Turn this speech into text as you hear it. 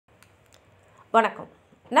வணக்கம்,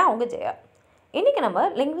 நான் உங்கள் ஜெயா. இன்றைக்கி நம்ம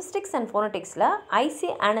லிங்குவிஸ்டிக்ஸ் அண்ட் ஃபோனட்டிக்ஸில் ஐசி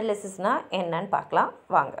அனாலிசிஸ்னால் என்னன்னு பார்க்கலாம்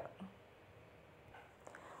வாங்க.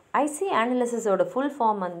 ஐசி அனாலிசிஸோட ஃபுல்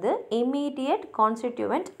ஃபார்ம் வந்து இம்மீடியட்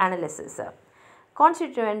கான்ஸ்டிடியூவன்ட் அனாலிசிஸ்.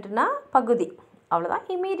 கான்ஸ்டிடியூவன்ட்னா பகுதி, அவ்வளோதான்.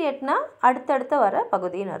 இம்மீடியட்னா அடுத்தடுத்த வர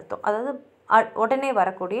பகுதின்னு அர்த்தம், அதாவது உடனே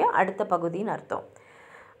வரக்கூடிய அடுத்த பகுதின்னு அர்த்தம்.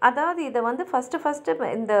 அதாவது இதை வந்து ஃபஸ்ட்டு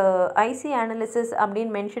இந்த ஐசி அனாலிசிஸ்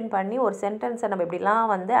அப்படின்னு மென்ஷன் பண்ணி ஒரு சென்டென்ஸை நம்ம இப்படிலாம்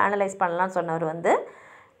வந்து அனலைஸ் பண்ணலாம்னு சொன்னவர் வந்து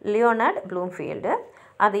லியோனார்ட் ப்ளூம்ஃபீல்டு.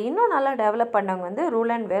 அதை இன்னும் நல்லா டெவலப் பண்ணவங்க வந்து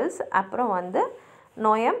ரூலண்ட் வெல்ஸ், அப்புறம் வந்து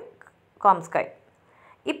நோயம் காம்ஸ்கை.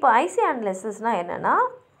 இப்போ ஐசி அனாலிசிஸ்னால் என்னென்னா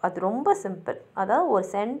அது ரொம்ப சிம்பிள். அதாவது ஒரு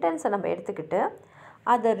சென்டென்ஸை நம்ம எடுத்துக்கிட்டு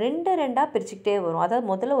அதை ரெண்டாக பிரிச்சுக்கிட்டே வரும். அதாவது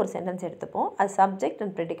முதல்ல ஒரு சென்டென்ஸ் எடுத்துப்போம், அது சப்ஜெக்ட்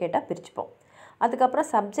அண்ட் ப்ரெடிகேட்டாக பிரிச்சுப்போம். அதுக்கப்புறம்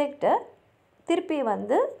சப்ஜெக்டை திருப்பி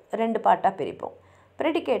வந்து 2 பார்ட்டாக பிரிப்போம்,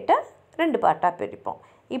 ப்ரெடிகேட்டை 2 பார்ட்டாக பிரிப்போம்.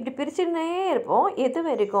 இப்படி பிரிச்சுன்னே இருப்போம். எது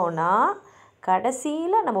வரைக்கும்னா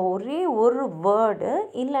கடைசியில் நம்ம ஒரே ஒரு வேர்டு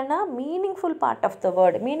இல்லைன்னா meaningful part of the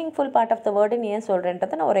word. Meaningful part of the வேர்டுன்னு ஏன்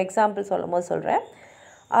சொல்கிறேன்றதை நான் ஒரு எக்ஸாம்பிள் சொல்லும் போது சொல்கிறேன்.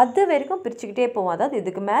 அது வரைக்கும் பிரிச்சுக்கிட்டே போவோம். அதாவது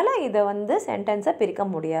இதுக்கு மேலே இதை வந்து சென்டென்ஸை பிரிக்க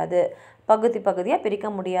முடியாது, பகுதியாக பிரிக்க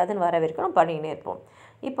முடியாதுன்னு வர வரைக்கும் நம்ம பண்ணிக்கினே இருப்போம்.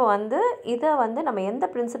 இப்போ வந்து இதை வந்து நம்ம எந்த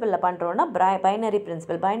பிரின்சிபலில் பண்ணுறோன்னா பைனரி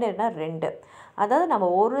பிரின்சிபல். பைனரினா 2. அதாவது நம்ம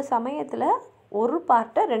ஒரு சமயத்தில் ஒரு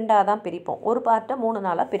பார்ட்டை 2ஆக தான் பிரிப்போம், ஒரு பார்ட்டை 3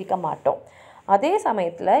 நாளாக பிரிக்க மாட்டோம். அதே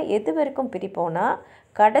சமயத்தில் எது வரைக்கும் பிரிப்போம்னா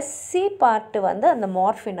கடைசி பார்ட்டு வந்து அந்த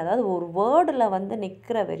மார்ஃபின், அதாவது ஒரு வேர்டில் வந்து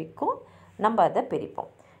நிற்கிற வரைக்கும் நம்ம அதை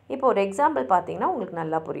பிரிப்போம். இப்போ ஒரு எக்ஸாம்பிள் பார்த்திங்கன்னா உங்களுக்கு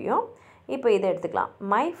நல்லா புரியும். இப்போ இதை எடுத்துக்கலாம்.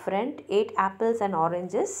 My friend ate apples and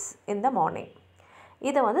oranges in the morning.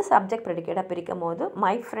 இதை வந்து சப்ஜெக்ட் ப்ரெடிகேட்டாக பிரிக்கும் போது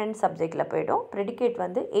மை ஃப்ரெண்ட் சப்ஜெக்டில் போய்டும், ப்ரெடிகேட்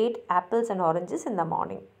வந்து ate apples and oranges in the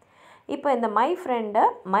morning. இப்போ இந்த மை ஃப்ரெண்டை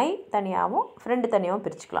மை தனியாகவும் ஃப்ரெண்டு தனியாகவும்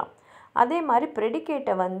பிரிச்சுக்கலாம். அதே மாதிரி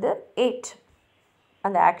ப்ரெடிகேட்டை வந்து ate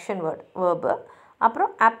அந்த ஆக்ஷன் வேர்பு,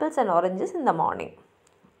 அப்புறம் apples and oranges in the morning.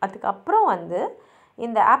 அதுக்கப்புறம் வந்து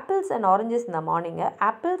இந்த ஆப்பிள்ஸ் அண்ட் ஆரஞ்சஸ் இந்த மார்னிங்கை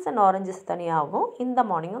ஆப்பிள்ஸ் அண்ட் ஆரஞ்சஸ் தனியாகவும் இந்த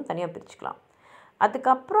மார்னிங்கும் தனியாக பிரிச்சுக்கலாம்.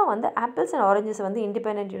 அதுக்கப்புறம் வந்து ஆப்பிள்ஸ் அண்ட் ஆரஞ்சஸ் வந்து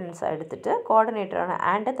இண்டிபெண்டன்ட் யூனிட்ஸாக எடுத்துகிட்டு கோஆர்டினேட்டரான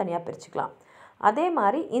ஆண்டை தனியாக பிரிச்சுக்கலாம். அதே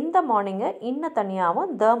மாதிரி இந்த மார்னிங்கை இன்னும்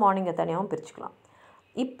தனியாகவும் த மார்னிங்கை தனியாகவும் பிரிச்சுக்கலாம்.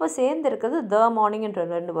 இப்போ சேர்ந்துருக்கிறது த மார்னிங்ன்ற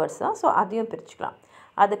 2 வேர்ட்ஸ் தான், ஸோ அதையும் பிரிச்சுக்கலாம்.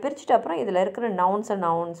 அதை பிரிச்சுட்டு அப்புறம் இதில் இருக்கிற nouns and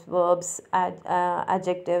nouns, verbs,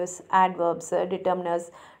 adjectives, ஆட்வேர்ப்ஸ்,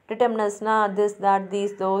 டிட்டர்மினர்ஸ்னால் this, that,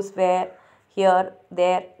 these, those, where, here,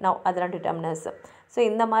 there, now, அதெல்லாம் டிட்டர்மினர்ஸ். ஸோ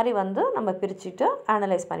இந்த மாதிரி வந்து நம்ம பிரிச்சுட்டு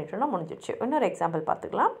அனலைஸ் பண்ணிட்டோம்னா முடிஞ்சிடுச்சு. இன்னொரு எக்ஸாம்பிள்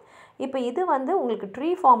பார்த்துக்கலாம். இப்போ இது வந்து உங்களுக்கு ட்ரீ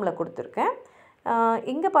ஃபார்மில் கொடுத்துருக்கேன்.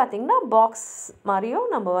 இங்கே பார்த்தீங்கன்னா பாக்ஸ் மாதிரியும்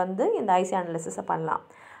நம்ம வந்து இந்த ஐசி அனாலிசிஸை பண்ணலாம்.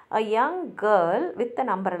 A young girl with an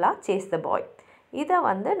umbrella chased the boy. இதை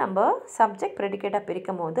வந்து நம்ம சப்ஜெக்ட் ப்ரெடிகேட்டாக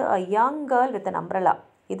பிரிக்கும் போது a young girl with an umbrella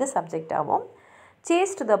இது சப்ஜெக்டாகவும்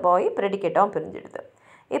chased the boy ப்ரெடிகேட்டாகவும் பிரிஞ்சிடுது.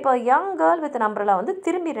 இப்போ young girl with an umbrella வந்து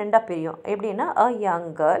திரும்பி 2ஆக பிரியும். எப்படின்னா a young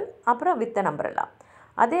girl அப்புறம் with an umbrella.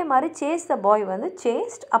 அதே மாதிரி chase the boy வந்து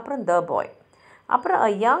chased அப்புறம் the boy. அப்புறம்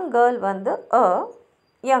a young girl வந்து a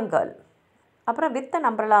young girl. அப்புறம் with an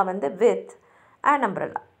umbrella வந்து with an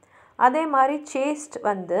umbrella. அதே மாதிரி chased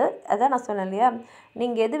வந்து அதான் நான் சொன்னேன் இல்லையா,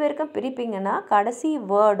 நீங்கள் எது வரைக்கும் பிரிப்பீங்கன்னா கடைசி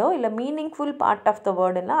வேர்டோ இல்லை மீனிங்ஃபுல் பார்ட் ஆஃப் த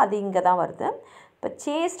வேர்டுன்னா அது இங்கே தான் வருது. இப்போ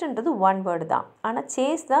சேஸ்டுன்றது 1 வேர்டு தான், ஆனால்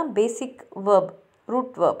சேஸ் தான் பேசிக் வேர்ப்,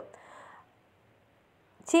 ரூட் வேர்ப்.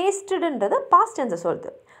 சேஸ்டுன்றது பாஸ்ட் டென்ஸை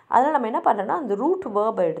சொல்லுது. அதனால் நம்ம என்ன பண்ணுறோன்னா அந்த ரூட்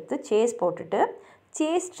வேர்பை எடுத்து சேஸ் போட்டுட்டு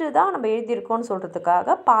சேஸ்டு தான் நம்ம எழுதியிருக்கோன்னு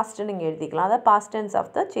சொல்கிறதுக்காக பாஸ்ட்டுன்னு இங்கே எழுதிக்கலாம். அதாவது past tense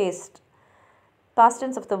of the chaste, past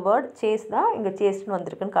tense of the word chase தான் இங்கே சேஸ்ட்னு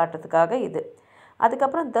வந்திருக்குன்னு காட்டுறதுக்காக இது.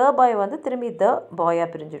 அதுக்கப்புறம் த பாய் வந்து திரும்பி த பாயாக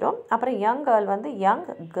பிரிஞ்சிடும். அப்புறம் யங் கேர்ள் வந்து யங்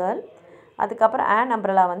கேர்ள். அதுக்கப்புறம் ஆன்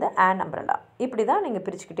அம்ப்ரெல்லா வந்து ஆன் அம்ப்ரெல்லா. இப்படி தான் நீங்கள்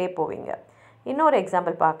பிரிச்சுக்கிட்டே போவீங்க. இன்னொரு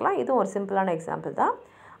எக்ஸாம்பிள் பார்க்கலாம். இதுவும் ஒரு சிம்பிளான எக்ஸாம்பிள் தான்.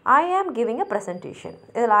 ஐ ஆம் கிவிங் அ ப்ரெசன்டேஷன்.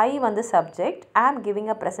 இதில் ஐ வந்து சப்ஜெக்ட், ஆம்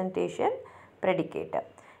கிவிங் அ ப்ரெசன்டேஷன் ப்ரெடிகேட்டர்.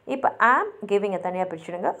 இப்போ ஆம் கிவிங்கை தனியாக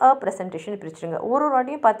பிரிச்சுடுங்க, அ ப்ரெசன்டேஷன் பிரிச்சுடுங்க. ஒரு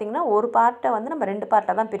வாட்டியும் பார்த்தீங்கன்னா ஒரு பார்ட்டை வந்து நம்ம 2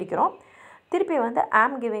 பார்ட்டாக தான் பிரிக்கிறோம். திருப்பி வந்து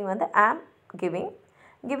ஆம் கிவிங் வந்து ஆம் கிவிங்,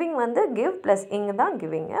 கிவிங் வந்து கிவ் ப்ளஸ் இங்கே தான்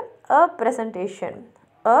கிவிங்கு, அ ப்ரெசன்டேஷன்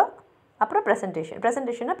அ அப்புறம்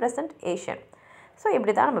ப்ரெசன்டேஷன்னா ப்ரெசன்டேஷன். ஸோ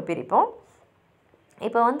இப்படி தான் நம்ம பிரிப்போம்.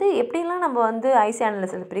 இப்போ வந்து எப்படிலாம் நம்ம வந்து ஐசி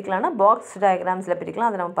அனாலிசிஸில் பிரிக்கலாம்னா பாக்ஸ் டயக்ராம்ஸில்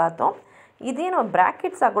பிரிக்கலாம், அதை நம்ம பார்த்தோம். இதே நம்ம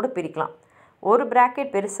ப்ராக்கெட்ஸாக கூட பிரிக்கலாம். ஒரு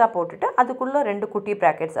ப்ராக்கெட் பெருசாக போட்டுட்டு அதுக்குள்ளே 2 குட்டி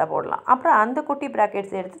ப்ராக்கெட்ஸாக போடலாம். அப்புறம் அந்த குட்டி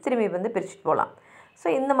ப்ராக்கெட்ஸ் எடுத்து திரும்பி வந்து பிரிச்சுட்டு போகலாம். ஸோ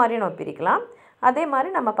இந்த மாதிரி நம்ம பிரிக்கலாம். அதே மாதிரி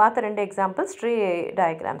நம்ம பார்த்த 2 எக்ஸாம்பிள்ஸ் ட்ரீ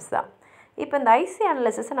டயக்ராம்ஸ் தான். இப்போ இந்த ஐசி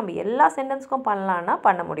அனாலிசிஸை நம்ம எல்லா சென்டென்ஸ்க்கும் பண்ணலான்னா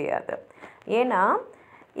பண்ண முடியாது. ஏன்னா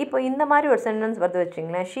இப்போ இந்த மாதிரி ஒரு சென்டென்ஸ் வருது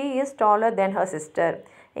வச்சுங்களேன், she is taller then her sister.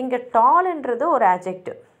 இங்கே டால்ன்றது ஒரு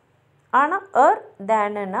ஆட்ஜெக்டிவ், ஆனால்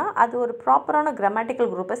தேனுன்னா அது ஒரு ப்ராப்பரான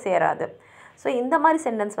கிராமட்டிக்கல் குரூப்பை சேராது. ஸோ இந்த மாதிரி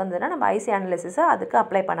சென்டென்ஸ் வந்ததுன்னா நம்ம ஐசி அனாலிசிஸை அதுக்கு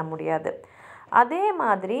அப்ளை பண்ண முடியாது. அதே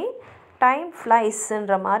மாதிரி டைம்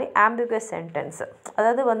ஃப்ளைஸ்ன்ற மாதிரி ஆம்பிகுவஸ் சென்டென்ஸு,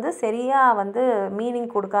 அதாவது சரியாக மீனிங்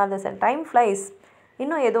கொடுக்காத டைம் ஃப்ளைஸ்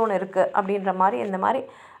இன்னும் ஏதோ ஒன்று இருக்குது அப்படின்ற மாதிரி, இந்த மாதிரி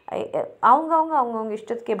அவங்கவுங்க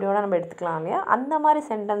இஷ்டத்துக்கு எப்படி வேணால் நம்ம எடுத்துக்கலாம் இல்லையா. அந்த மாதிரி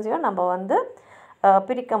சென்டென்ஸையும் நம்ம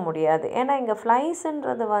பிரிக்க முடியாது. ஏன்னா இங்கே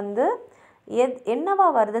ஃப்ளைஸுன்றது என்னவா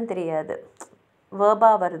வருதுன்னு தெரியாது.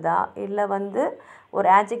 வேர்பாக வருதா இல்லை ஒரு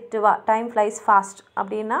ஆட்ஜெக்டிவாக டைம் ஃப்ளைஸ் ஃபாஸ்ட்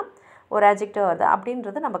அப்படின்னா ஒரு ஆட்ஜெக்டிவ் வருது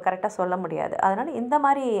அப்படின்றது நம்ம கரெக்டாக சொல்ல முடியாது. அதனால் இந்த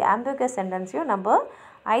மாதிரி ஆம்பிகுவஸ் சென்டென்ஸையும் நம்ம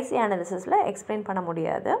ஐசி அனாலிசிஸில் எக்ஸ்பிளைன் பண்ண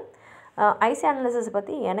முடியாது. ஐசி அனாலிசிஸ்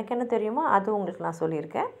பற்றி எனக்கு என்ன தெரியுமோ அது உங்களுக்கு நான்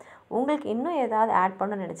சொல்லியிருக்கேன். உங்களுக்கு இன்னும் ஏதாவது ஆட்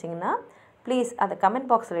பண்ணணும்னு நினச்சிங்கன்னா ப்ளீஸ் அதை கமெண்ட்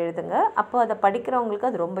பாக்ஸில் எழுதுங்க. அப்போ அதை படிக்கிறவங்களுக்கு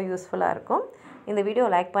அது ரொம்ப யூஸ்ஃபுல்லாக இருக்கும். இந்த வீடியோ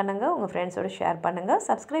லைக் பண்ணுங்கள், உங்கள் ஃப்ரெண்ட்ஸோடு ஷேர் பண்ணுங்கள்.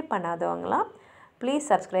 சப்ஸ்கிரைப் பண்ணாதவங்களாம் ப்ளீஸ்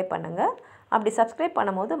சப்ஸ்கிரைப் பண்ணுங்கள். அப்படி சப்ஸ்கிரைப்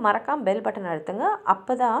பண்ணும்போது மறக்காமல் பெல் பட்டன் அழுத்துங்க.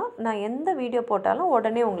 அப்போ தான் நான் எந்த வீடியோ போட்டாலும்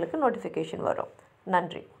உடனே உங்களுக்கு நோட்டிஃபிகேஷன் வரும்.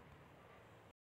 நன்றி.